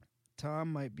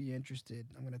Tom might be interested.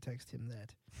 I'm going to text him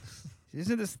that.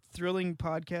 Isn't this thrilling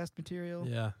podcast material?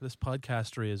 Yeah, this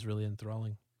podcastery is really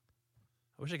enthralling.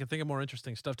 I wish I could think of more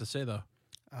interesting stuff to say, though.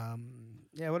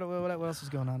 Yeah, what else is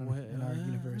going on in our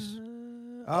universe?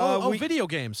 Video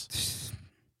games.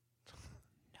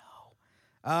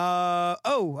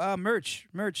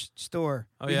 Merch store.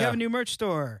 Oh, We yeah. have a new merch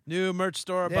store. New merch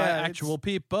store by Yeah, actual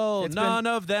people. it's None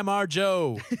of them are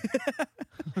Joe.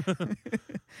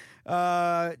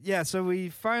 So we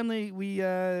finally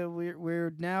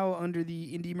we're now under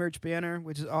the indie merch banner,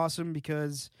 which is awesome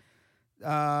because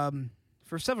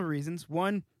for several reasons.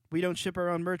 One, we don't ship our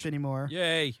own merch anymore.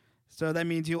 Yay. So that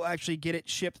means you'll actually get it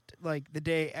shipped like the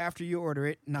day after you order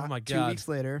it, not my 2 God. weeks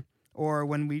later, or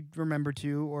when we remember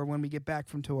to, or when we get back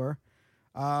from tour.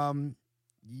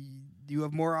 You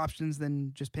have more options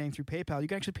than just paying through PayPal. You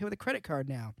can actually pay with a credit card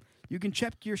now. You can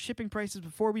check your shipping prices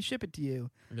before we ship it to you.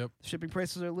 Yep. Shipping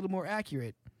prices are a little more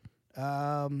accurate.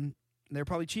 They're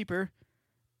probably cheaper,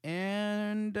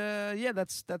 and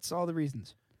that's all the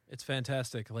reasons. It's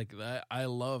fantastic. Like, I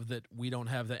love that we don't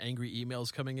have the angry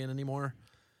emails coming in anymore.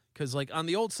 Because, like, on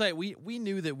the old site, we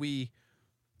knew that we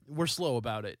were slow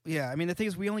about it. Yeah, I mean, the thing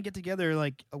is, we only get together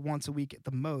like once a week at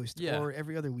the most, Yeah. or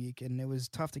every other week, and it was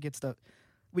tough to get stuff.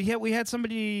 We had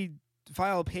somebody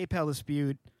file a PayPal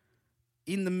dispute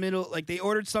in the middle, like they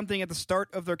ordered something at the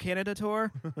start of their Canada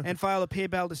tour and filed a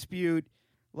PayPal dispute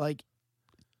like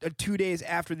 2 days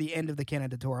after the end of the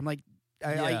Canada tour. I'm like,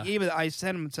 I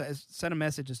sent a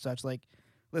message as such, like,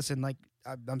 listen, like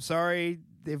I'm sorry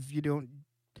if you don't.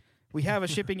 We have a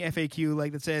shipping FAQ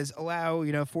like that says allow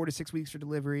 4 to 6 weeks for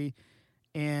delivery,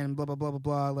 and blah blah blah blah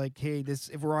blah. Like, hey,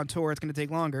 if we're on tour, it's going to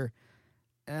take longer.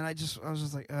 And I was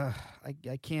just like, I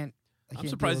can't. I'm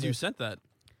surprised you sent that.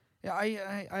 Yeah, I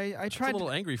It's tried. a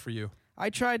little angry for you. I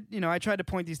tried to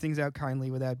point these things out kindly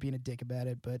without being a dick about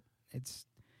it, but it's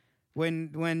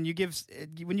when you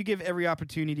give every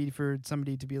opportunity for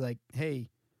somebody to be like, hey,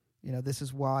 this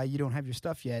is why you don't have your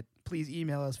stuff yet. Please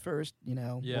email us first.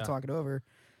 Yeah. We'll talk it over.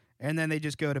 And then they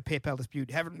just go to PayPal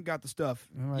dispute. Haven't got the stuff.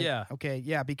 And I'm like, Yeah. Okay.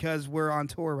 Yeah. Because we're on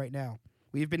tour right now.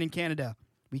 We've been in Canada.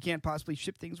 We can't possibly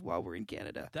ship things while we're in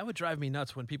Canada. That would drive me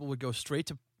nuts when people would go straight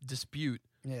to dispute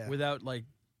Yeah. without, like,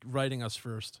 writing us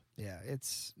first. Yeah. It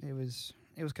was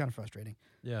kind of frustrating.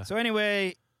 Yeah. So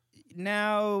anyway,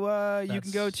 now you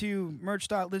can go That's- to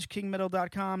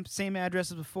merch.lichkingmetal.com. Same address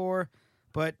as before,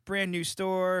 but brand new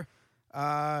store.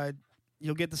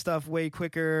 You'll get the stuff way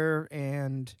quicker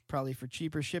and probably for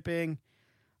cheaper shipping.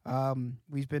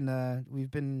 We've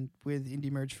been with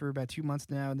Indie Merch for about 2 months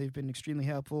now, and they've been extremely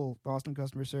helpful. Awesome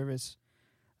customer service.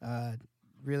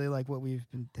 Really like what we've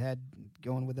had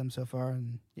going with them so far,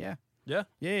 and yeah. Yeah.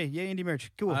 Yay, Indie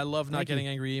Merch. Cool. I love not Thank you. getting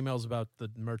angry emails about the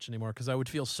merch anymore because I would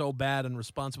feel so bad and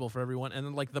responsible for everyone. And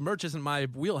then, like, the merch isn't my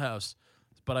wheelhouse,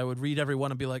 but I would read every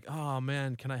one and be like, oh,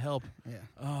 man, can I help?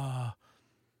 Yeah.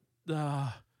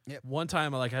 Yep. One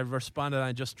time, like, I responded and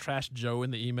I just trashed Joe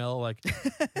in the email, like,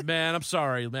 man, I'm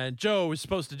sorry, man. Joe is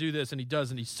supposed to do this, and he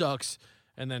does, and he sucks.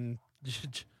 And then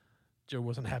Joe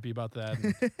wasn't happy about that.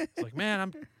 And it's like,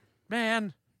 man.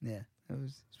 Yeah, it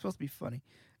was supposed to be funny.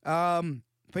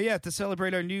 But yeah, to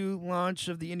celebrate our new launch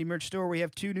of the Indie Merch store, we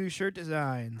have 2 new shirt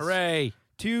designs. Hooray.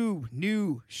 2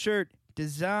 new shirt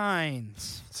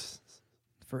designs.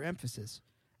 For emphasis.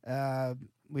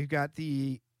 We've got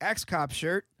the Axe Cop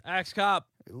shirt. Axe Cop.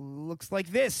 It looks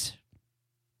like this.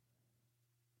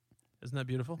 Isn't that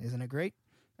beautiful? Isn't it great?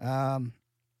 And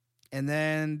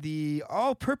then the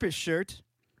all-purpose shirt,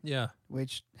 Yeah.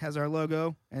 which has our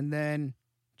logo, and then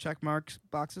check marks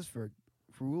boxes for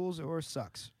rules or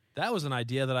sucks. That was an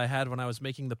idea that I had when I was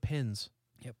making the pins.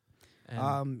 Yep.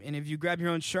 And And if you grab your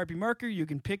own Sharpie marker, you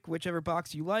can pick whichever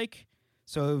box you like.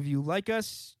 So if you like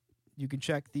us, you can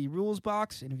check the rules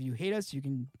box, and if you hate us, you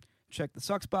can check the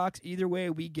sucks box. Either way,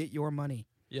 we get your money.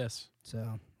 yes,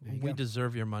 So there you we go.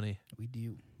 deserve your money We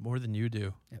do. more than you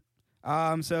do.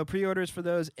 So pre-orders for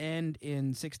those end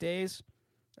in 6 days.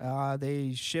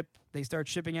 They start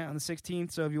shipping out on the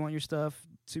 16th. So if you want your stuff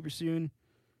super soon,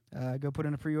 go put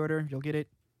in a pre-order. You'll get it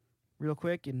real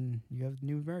quick, and you have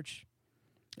new merch.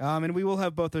 And we will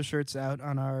have both those shirts out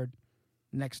on our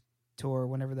next tour,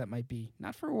 whenever that might be.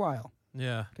 Not for a while,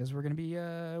 Yeah. because we're going to be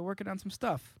working on some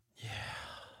stuff. Yeah.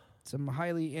 Some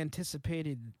highly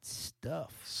anticipated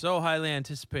stuff. So highly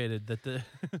anticipated that the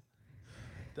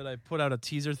that I put out a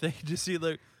teaser thing. Did you see,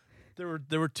 like,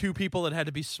 there were two people that had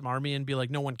to be smarmy and be like,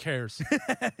 no one cares.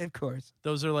 Of course.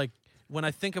 Those are like, when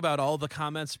I think about all the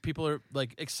comments, people are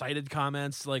like excited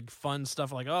comments, like fun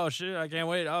stuff, like, oh shit, I can't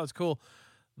wait, oh, it's cool.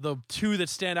 The two that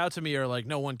stand out to me are like,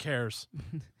 no one cares.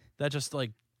 That just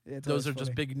like, It's those always are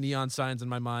just funny. big neon signs in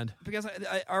my mind. Because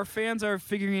our fans are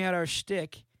figuring out our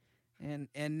shtick, and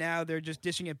now they're just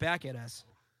dishing it back at us.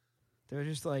 They're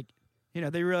just like,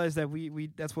 they realize that we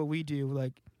that's what we do.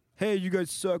 Like, hey, you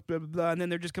guys suck, blah blah blah, and then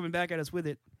they're just coming back at us with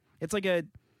it. It's like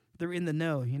they're in the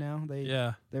know,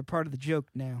 They're part of the joke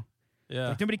now. Yeah.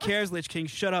 Like, nobody cares, Lich King.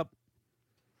 Shut up.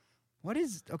 What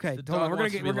is okay? The Hold on, dog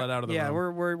wants to be let out of the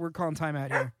room. we're calling time out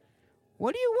here.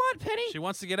 What do you want, Penny? She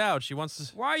wants to get out. She wants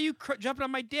to. Why are you jumping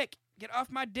on my dick? Get off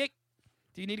my dick.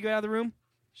 Do you need to go out of the room?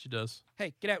 She does.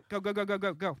 Hey, get out.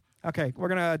 Go. Okay, we're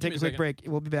going to take me a a quick second. break.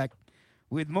 We'll be back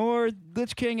with more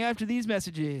Lich King after these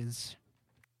messages.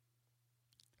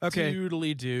 Okay.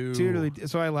 Toodly doo. Toodly.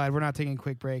 So I lied. We're not taking a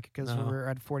quick break because No. we're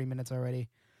at 40 minutes already.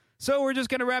 So we're just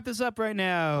going to wrap this up right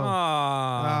now.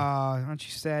 Aww. Aren't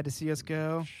you sad to see us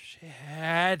go?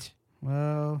 Shit.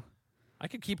 Well, I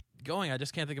could keep going. I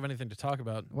just can't think of anything to talk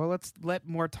about. let's let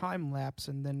more time lapse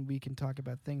and then we can talk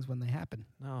about things when they happen.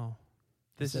 No.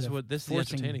 This Instead is of this is the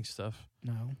forcing- entertaining stuff.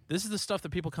 No. This is the stuff that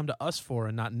people come to us for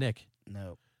and not Nick.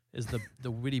 No. Is the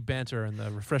witty banter and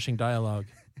the refreshing dialogue.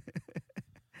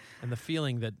 And the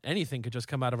feeling that anything could just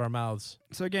come out of our mouths.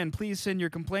 So again, please send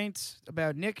your complaints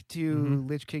about Nick to Mhm.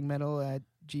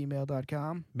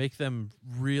 lichkingmetal@gmail.com. Make them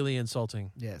really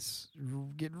insulting. Yes.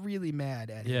 Get really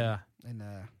mad at him. Yeah. And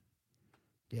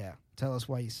tell us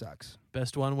why he sucks.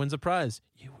 Best one wins a prize.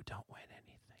 You don't win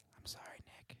anything. I'm sorry,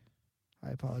 Nick.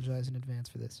 I apologize in advance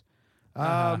for this.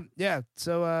 Uh-huh. Yeah,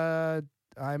 so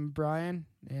I'm Brian,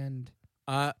 and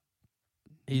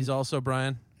He's also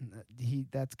Brian.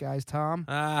 that's guy's Tom.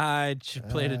 I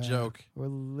played a Uh, joke. We're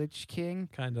Lich King.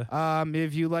 Kind of.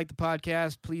 If you like the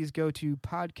podcast, please go to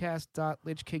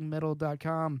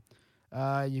podcast.lichkingmetal.com.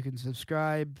 You can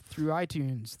subscribe through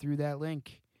iTunes through that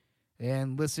link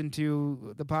and listen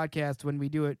to the podcast when we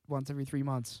do it once every 3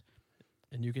 months.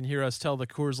 And you can hear us tell the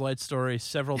Coors Light story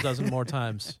several dozen more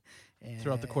times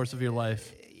throughout the course of your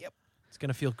life. Yep. It's going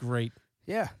to feel great.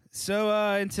 Yeah. So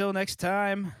until next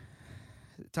time,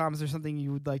 Tom, is there something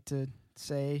you would like to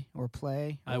say or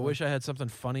play? I Or- wish I had something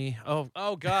funny.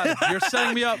 Oh God, you're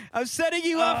setting me up. I'm setting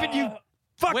you up and you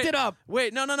fucked wait, it up.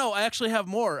 Wait, no. I actually have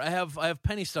more. I have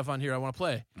Penny stuff on here I want to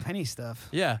play. Penny stuff.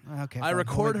 Yeah. Okay. I fine.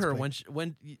 record Let's her play. when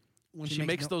She she makes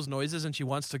makes no- those noises and she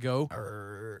wants to go.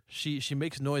 She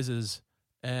makes noises,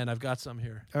 and I've got some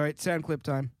here. All right, sound clip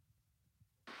time.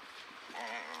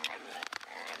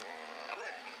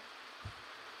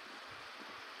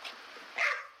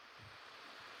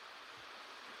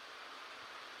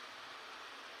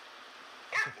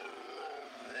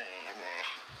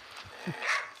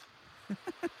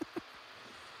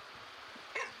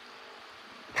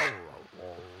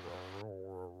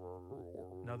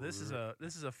 Now this is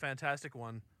a fantastic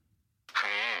one.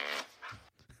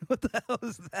 What the hell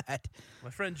is that? My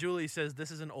friend Julie says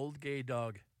this is an old gay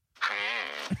dog.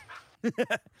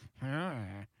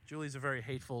 Julie's a very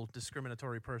hateful,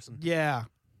 discriminatory person. Yeah,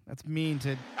 that's mean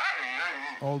to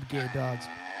old gay dogs.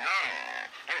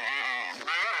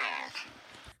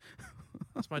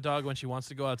 It's my dog when she wants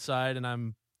to go outside, and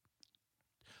I'm.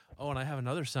 Oh, and I have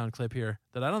another sound clip here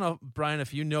that I don't know, Brian,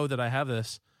 if you know that I have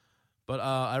this, but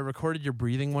I recorded your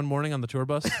breathing one morning on the tour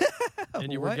bus,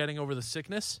 and you were What? getting over the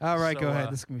sickness. All right, So, go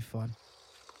ahead. This is gonna be fun.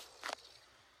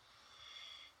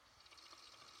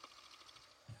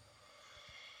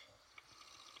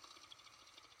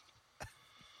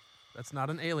 That's not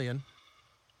an alien.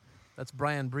 That's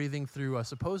Brian breathing through a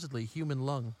supposedly human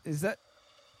lung. Is that?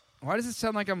 Why does it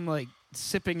sound like I'm like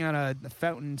sipping on a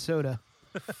fountain soda?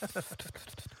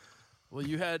 Well,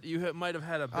 you might have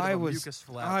had a bit I of a was mucus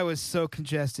flap. I was so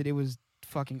congested. It was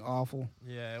fucking awful.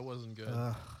 Yeah, it wasn't good.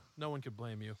 Ugh. No one could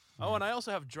blame you. Oh, and I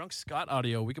also have Drunk Scott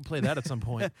audio. We could play that at some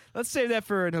point. Let's save that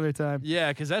for another time.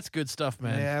 Yeah, because that's good stuff,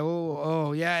 man.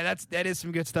 Yeah. Yeah. That is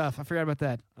some good stuff. I forgot about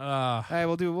that. All right,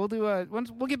 we'll do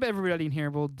once we'll get everybody in here.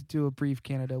 We'll do a brief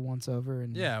Canada once over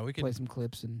and Yeah, we can. play some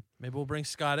clips and Maybe we'll bring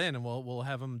Scott in and we'll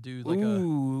have him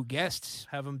do guests,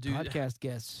 have him do podcast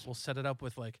guests. We'll set it up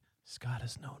with like Scott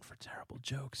is known for terrible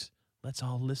jokes. Let's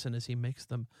all listen as he makes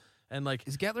them. And like,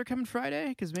 Is Gettler coming Friday?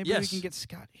 Because maybe we Yes. can get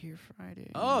Scott here Friday.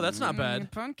 Oh, that's not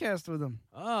bad. Podcast with him.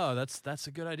 oh, that's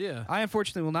a good idea. I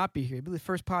unfortunately will not be here. It'll be the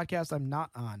first podcast I'm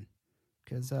not on.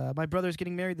 Because my brother's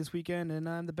getting married this weekend, and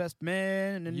I'm the best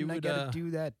man, and You I would, got to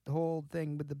do that whole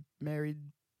thing with the married.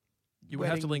 You would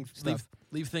have to wedding stuff.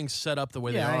 leave things set up the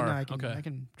way Yeah, they are. I know. Okay. I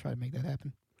can try to make that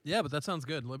happen. Yeah, but that sounds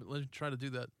good. Let me try to do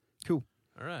that. Cool.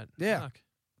 All right. Yeah. Fuck.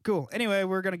 Cool. Anyway,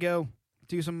 we're gonna go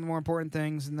do some more important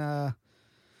things, and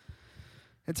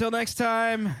until next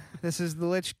time, this is the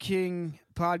Lich King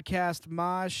podcast.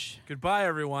 Mosh. Goodbye,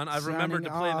 everyone. I've remembered to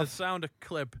Signing play the off. sound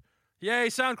clip. Yay,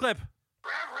 sound clip.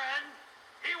 Reverend,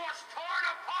 he was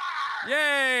torn apart!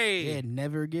 Yay! It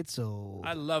never gets old.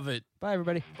 I love it. Bye,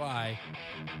 everybody. Bye.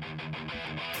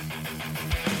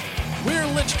 We're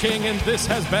Lich King, and this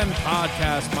has been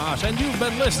Podcast Mosh, and you've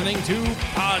been listening to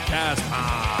Podcast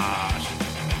Mosh.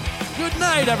 Good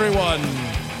night, everyone.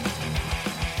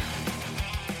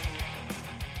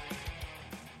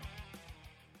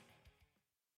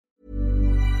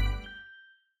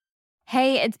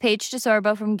 Hey, it's Paige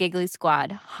DeSorbo from Giggly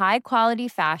Squad. High quality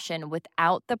fashion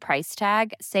without the price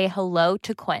tag. Say hello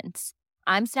to Quince.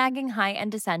 I'm snagging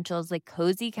high-end essentials like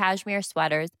cozy cashmere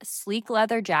sweaters, sleek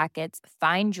leather jackets,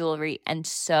 fine jewelry, and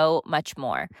so much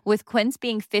more. With Quince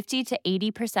being 50 to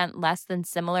 80% less than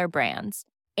similar brands.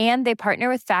 And they partner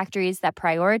with factories that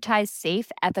prioritize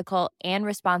safe, ethical, and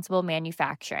responsible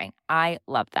manufacturing. I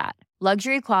love that.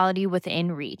 Luxury quality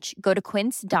within reach. Go to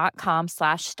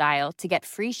quince.com/style to get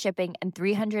free shipping and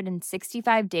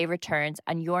 365-day returns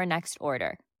on your next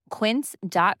order.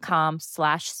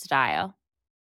 Quince.com/style.